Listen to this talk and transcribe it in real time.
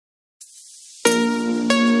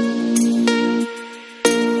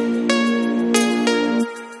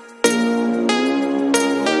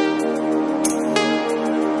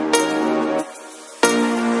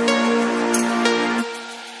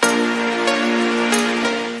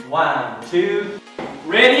2,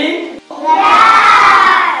 ready?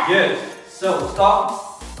 Yes! Good. So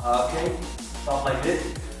stop. Okay. Stop like this.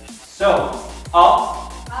 So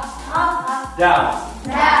up, Up, down,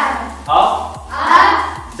 down, up,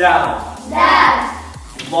 down, down,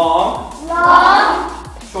 long, long,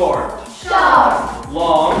 short, short,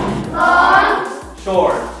 long, long,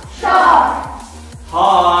 short, short,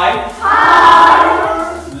 high,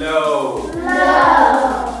 high, low, low,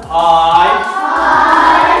 high,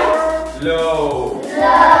 high, low,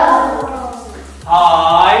 low,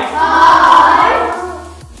 high, high,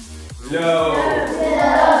 low, low,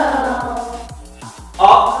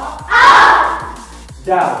 up, up,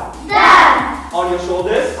 down, down, on your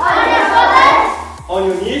shoulders, on your shoulders, on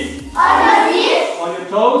your knees, on your knees, on your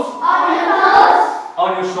toes, on your toes, on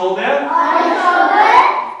your shoulder, on your shoulder,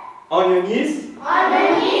 on your knees, on your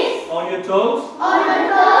knees, on your toes, on your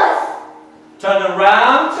toes, turn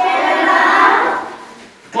around, turn around,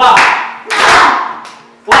 clap, clap,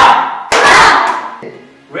 clap, clap,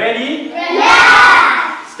 ready,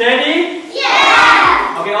 yeah, steady,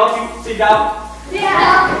 yeah, okay, all of you sit down,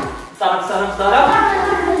 down, stand up, stand up, stand up,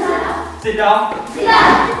 sit down,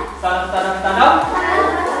 down, stand up, stand up, stand up,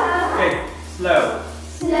 okay, slow,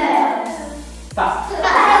 slow, fast,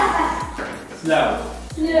 slow,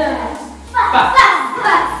 slow, fast,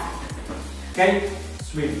 fast, okay,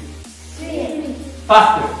 swing, swing,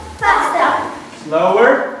 faster, faster, slower,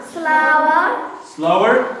 slower,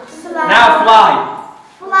 slower, slower, now fly,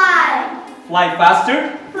 fly, fly faster,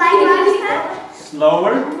 fly faster,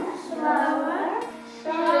 slower, slower,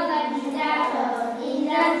 shoulder, knees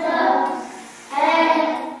and toes, head,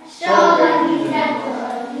 shoulder, knees and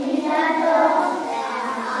toes, knees and toes,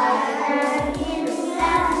 eyes, ears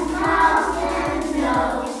and mouth and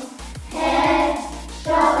nose, head,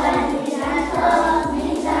 shoulder, knees and toes,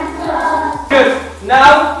 knees and toes. good,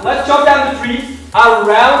 now let's chop down the tree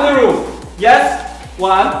around the room, yes,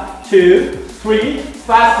 1, 2, 3,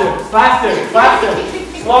 faster, faster, faster,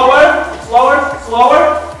 slower, slower,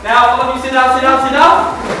 slower, now all of you sit down, sit down, sit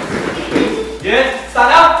down, good,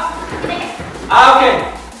 stand up, okay,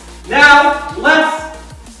 now let's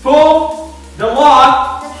pull the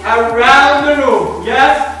log around the room,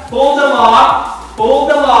 yes, pull the log,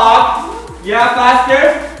 yeah,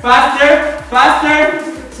 faster, faster, faster,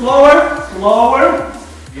 slower, slower,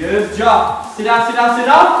 good job, sit down, sit down, sit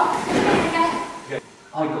down. Good.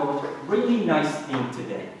 I got a really nice thing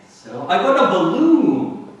today. So I got a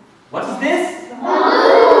balloon. What is this?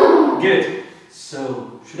 Balloon. Good.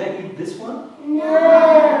 So should I eat this one?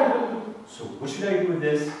 No. So what should I do with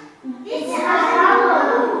this? It's a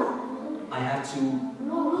balloon. I have to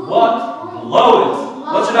what? Blow it.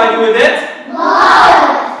 What should I do with it?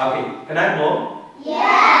 Blow. Okay. Can I blow?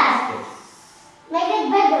 Yes. Yes. Make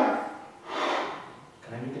it bigger.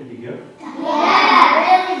 Can I make it bigger? Yeah,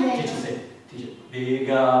 really big. Teacher say. Teacher.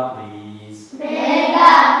 Bigger, please.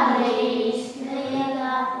 Bigger, please.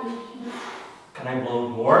 Bigger, please. Can I blow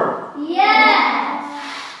more? Yes.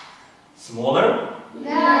 Smaller? No.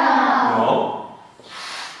 No.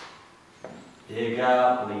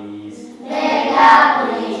 Bigger, please. Bigger,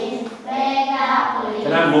 please. Bigger, please.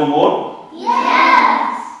 Can I blow more?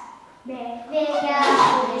 Yes. Bigger,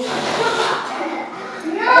 please.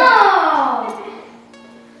 No.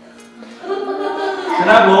 Can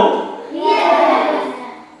I blow? Yes.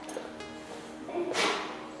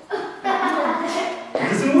 It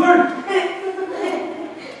doesn't work.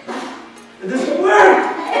 It doesn't work.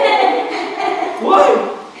 Why?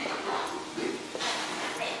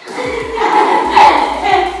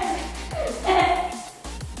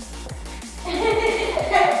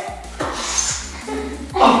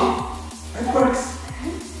 Oh, it works.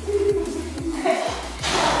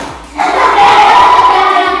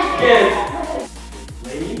 Good.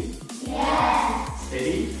 Ready? Yes.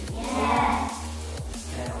 Steady. Yes.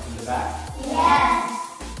 And open the back. Yes.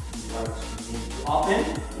 You are to open.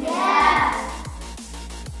 Yes.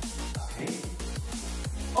 Okay.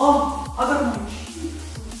 Oh, I got my cheeks.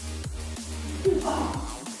 Oh,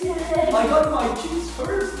 I got my cheeks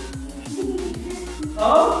hurt.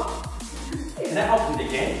 Oh. Can I open it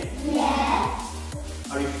again? Yes.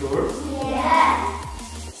 Are you sure? Yes.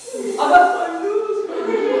 I got my nose hurt.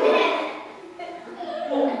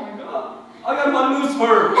 Oh my god. I got my nose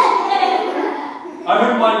hurt. I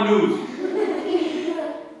hurt my nose.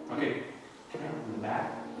 Okay. Can I open the back?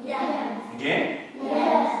 Yes. Again?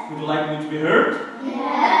 Yes. Would you like me to be hurt?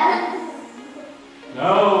 Yes.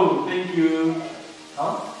 No, thank you.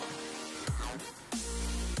 Huh?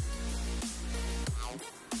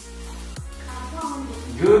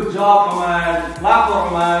 Good job, Ahmad. Clap for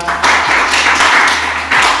Ahmad.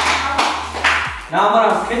 Now,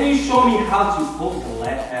 Maram, can you show me how to put the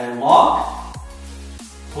And log.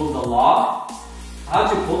 Pull the log. How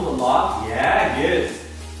to pull the log? Yeah, good.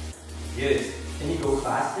 Good. Can you go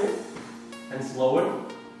faster and slower?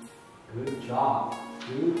 Good job.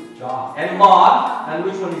 Good job. And log. And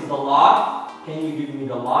which one is the log? Can you give me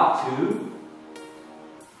the log too?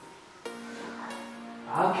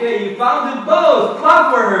 Okay, you found it both.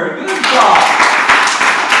 Clap for her. Good job.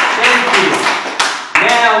 Thank you.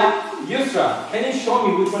 Now, Yusra, can you show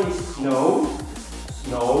me which one is snow?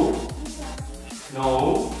 Snow.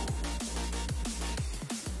 Snow.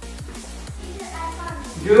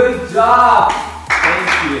 Good job. Thank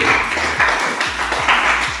you.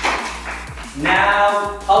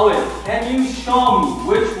 Now, Owen, can you show me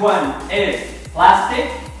which one is plastic?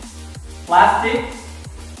 Plastic.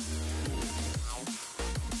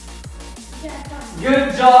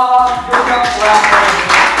 Good job. Good job, clap.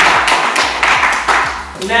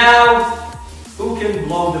 Now, who can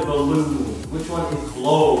blow the balloon? Which one is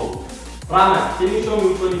blow? Rama, can you show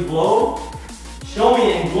me which one is blow? Show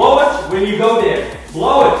me and blow it when you go there.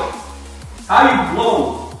 Blow it. How you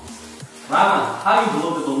blow? Rama, how you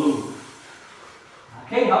blow the balloon?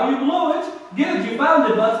 Okay, how you blow it? Good, you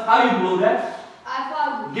found it, but how you blow that? I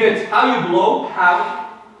found it. Good. How you blow?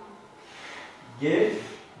 How? Good.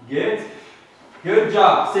 Good. Good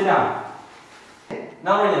job. Sit down.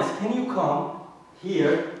 Now, Renes, can you come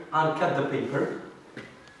here and cut the paper?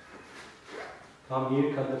 Come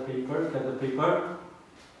here, cut the paper, cut the paper.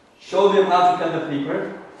 Show them how to cut the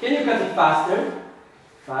paper. Can you cut it faster?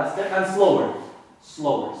 Faster and slower.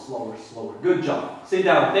 Slower, slower, slower. Good job. Sit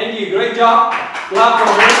down. Thank you. Great job. Clap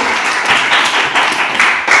for her.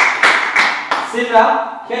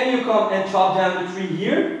 Sita, can you come and chop down the tree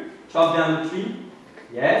here? Chop down the tree.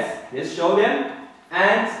 Yes. Yes, show them.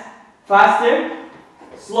 And faster,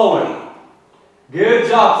 slower. Good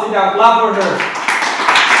job. Sit down. Clap for her.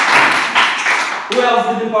 Who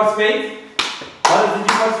else didn't participate? What else did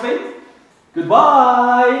you participate?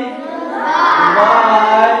 Goodbye. Goodbye. Goodbye.